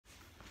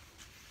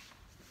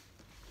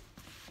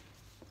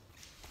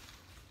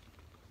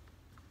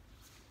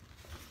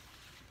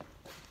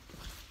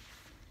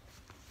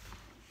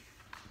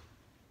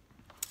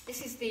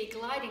This is the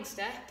gliding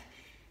step.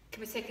 Can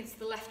be taken to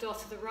the left or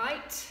to the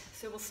right.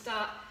 So we'll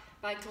start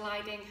by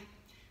gliding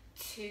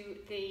to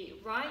the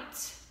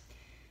right.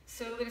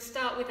 So we're going to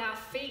start with our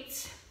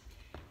feet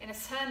in a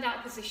turned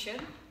out position.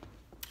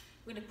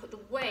 We're going to put the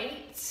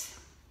weight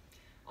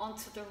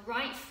onto the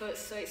right foot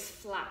so it's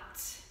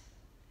flat.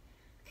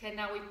 Okay,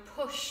 now we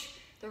push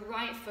the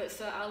right foot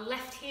so our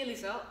left heel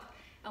is up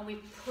and we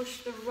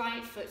push the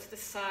right foot to the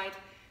side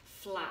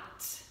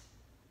flat.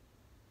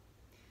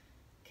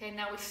 Okay,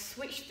 now we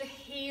switch the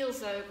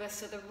heels over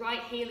so the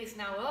right heel is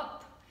now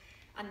up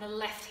and the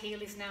left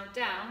heel is now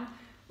down.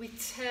 We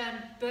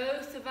turn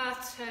both of our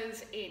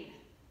toes in.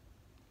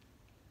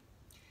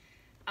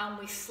 And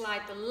we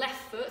slide the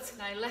left foot.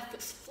 Now your left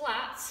foot's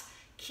flat.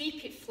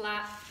 Keep it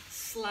flat,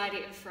 slide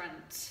it in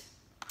front.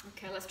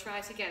 Okay, let's try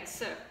it again.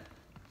 So,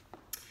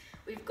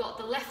 we've got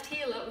the left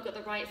heel up, we've got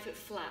the right foot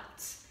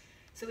flat.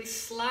 So we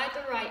slide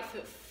the right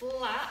foot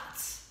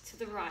flat to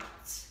the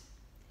right.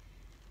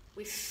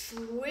 We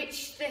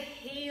switch the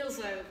heels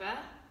over.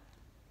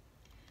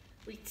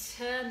 We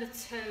turn the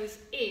toes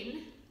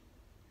in,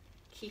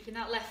 keeping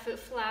that left foot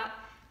flat,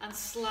 and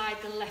slide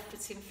the left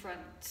foot in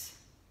front.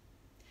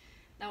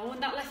 Now when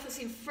that left foot's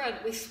in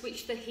front, we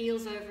switch the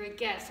heels over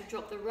again. So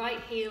drop the right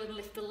heel and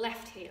lift the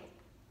left heel.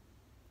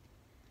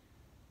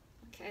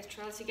 Okay, let's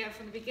try this again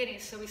from the beginning.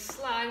 So we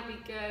slide, we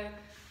go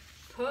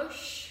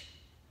push,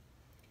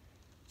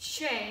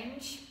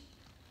 change,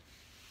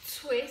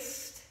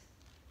 twist,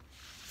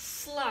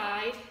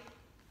 slide,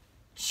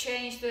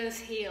 change those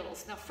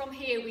heels. Now from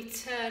here we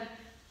turn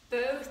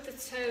both the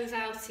toes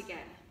out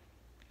again.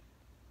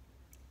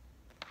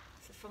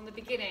 So from the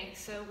beginning,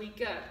 so we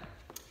go.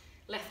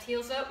 Left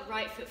heel's up,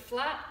 right foot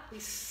flat, we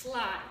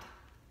slide.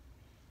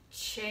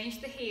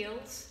 Change the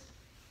heels,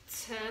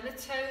 turn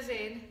the toes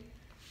in,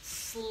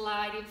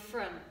 slide in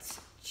front.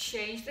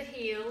 Change the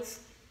heels,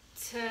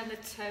 turn the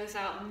toes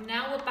out.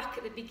 Now we're back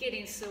at the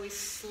beginning, so we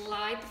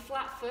slide the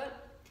flat foot,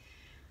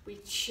 we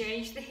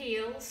change the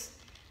heels,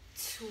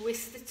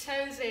 twist the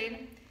toes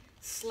in,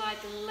 slide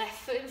the left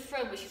foot in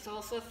front, which is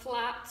also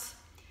flat,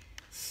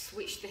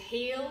 switch the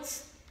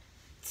heels,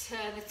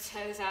 turn the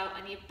toes out,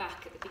 and you're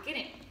back at the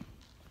beginning.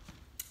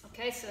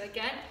 Okay, so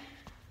again,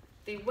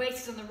 the weight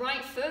is on the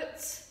right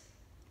foot,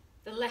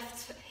 the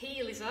left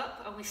heel is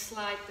up, and we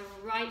slide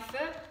the right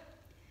foot,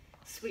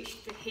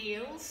 switch the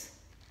heels,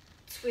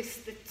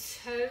 twist the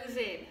toes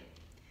in,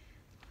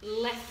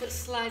 left foot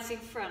slides in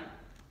front,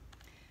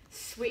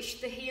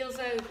 switch the heels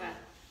over,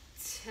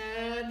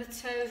 turn the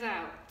toes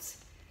out,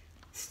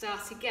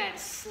 start again,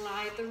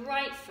 slide the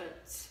right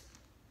foot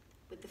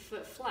with the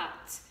foot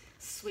flat,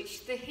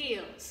 switch the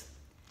heels,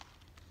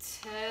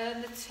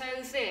 turn the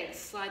toes in,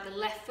 slide the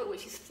left foot,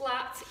 which is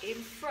flat, in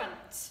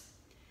front.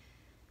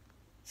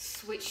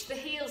 Switch the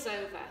heels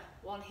over,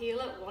 one heel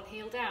up, one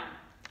heel down.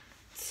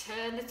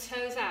 Turn the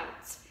toes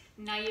out.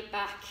 Now you're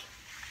back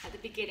at the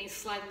beginning,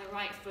 sliding the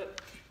right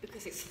foot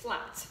because it's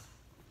flat.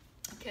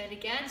 Okay, and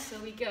again, so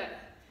we go.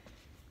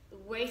 The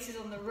weight is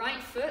on the right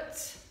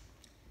foot.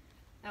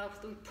 Now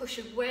we push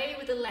away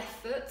with the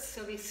left foot,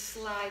 so we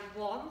slide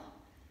one,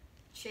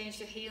 change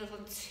the heels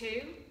on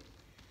two,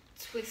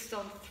 twist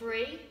on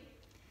three,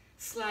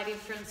 slide in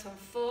front on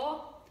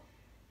four,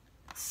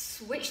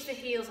 switch the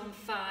heels on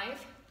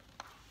five,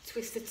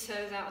 twist the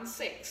toes out on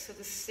six. So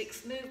there's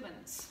 6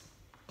 movements.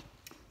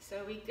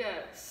 So we go,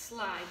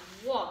 slide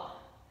one,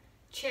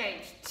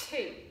 change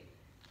two,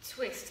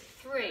 twist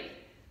three,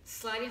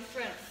 slide in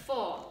front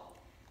four,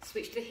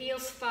 switch the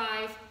heels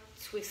 5,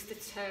 twist the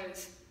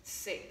toes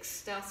 6.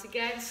 Start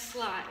again,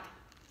 slide,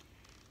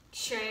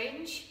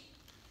 change,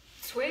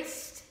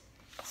 twist,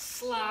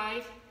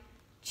 slide,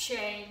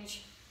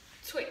 change,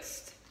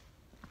 twist.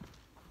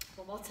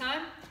 One more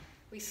time.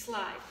 We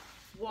slide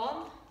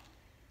 1,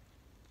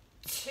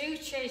 2,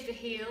 change the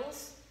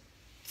heels,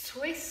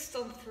 twist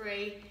on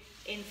 3,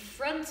 in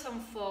front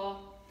on 4,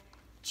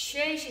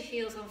 change the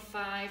heels on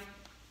 5,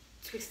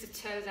 twist the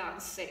toes out on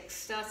 6.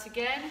 Start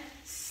again,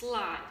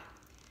 slide,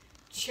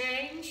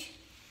 change,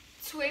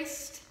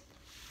 twist,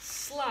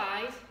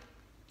 slide,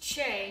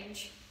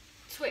 change,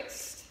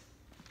 twist.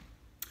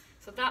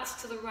 So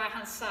that's to the right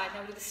hand side.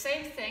 Now we do the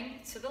same thing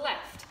to the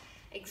left.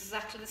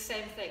 Exactly the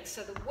same thing.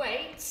 So the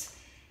weight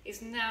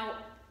is now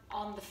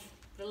on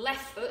the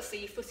left foot, so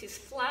your foot is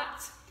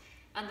flat,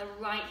 and the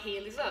right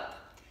heel is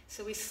up.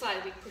 So we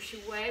slide, we push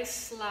away,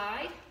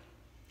 slide,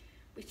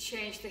 we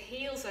change the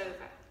heels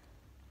over,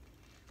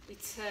 we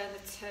turn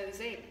the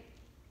toes in.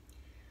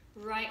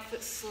 Right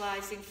foot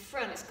slides in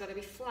front, it's got to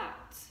be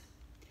flat.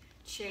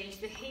 Change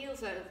the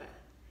heels over,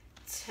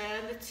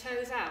 turn the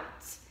toes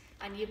out,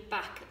 and you're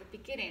back at the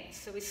beginning.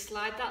 So we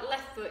slide that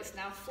left foot, it's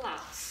now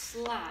flat,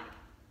 slide.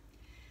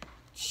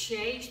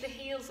 Change the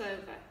heels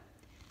over,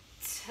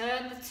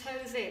 turn the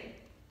toes in,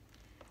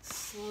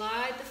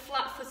 slide the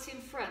flat foot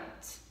in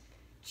front,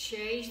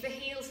 change the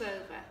heels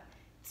over,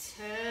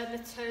 turn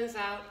the toes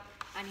out,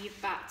 and you're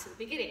back to the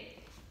beginning.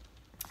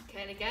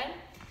 Okay, and again,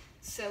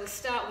 so we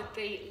start with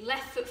the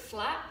left foot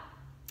flat,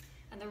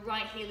 and the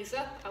right heel is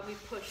up, and we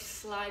push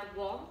slide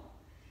 1,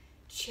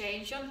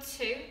 change on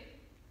 2,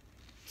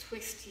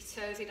 twist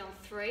your toes in on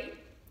 3,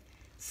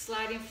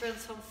 slide in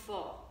front on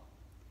 4,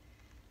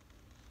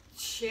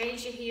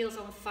 change your heels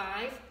on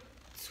 5,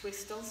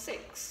 twist on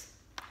 6,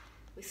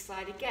 we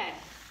slide again,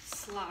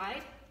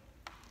 slide,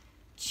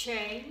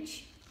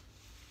 change,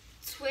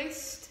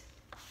 twist,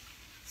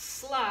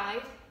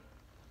 slide,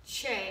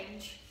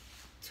 change,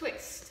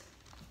 twist,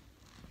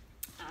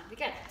 and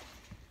again.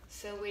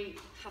 So we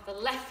have the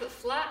left foot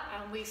flat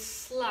and we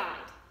slide,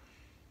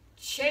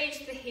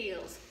 change the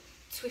heels,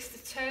 twist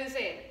the toes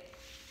in,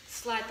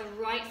 slide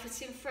the right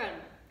foot in front,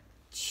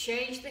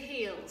 change the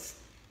heels,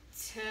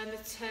 turn the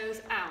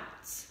toes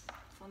out.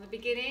 From the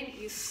beginning,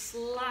 you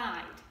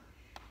slide,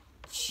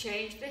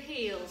 change the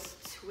heels,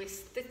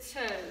 twist the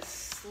toes,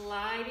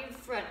 slide in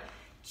front,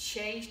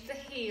 change the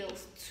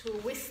heels,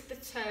 twist the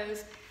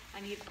toes,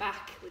 and you're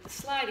back with the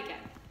slide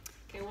again.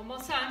 Okay, one more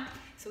time.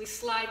 So we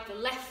slide the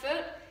left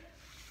foot,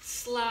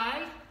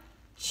 slide,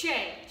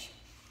 change,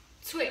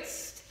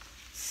 twist,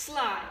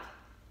 slide,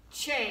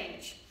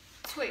 change,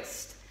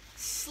 twist,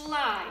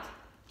 slide,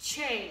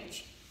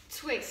 change,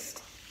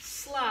 twist,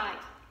 slide,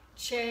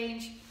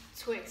 change,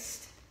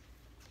 twist.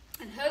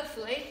 And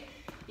hopefully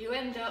you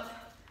end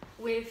up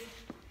with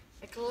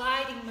a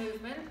gliding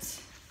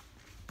movement,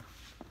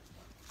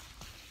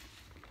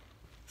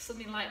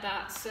 something like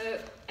that. So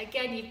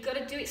again, you've got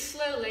to do it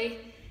slowly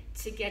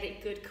to get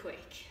it good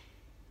quick.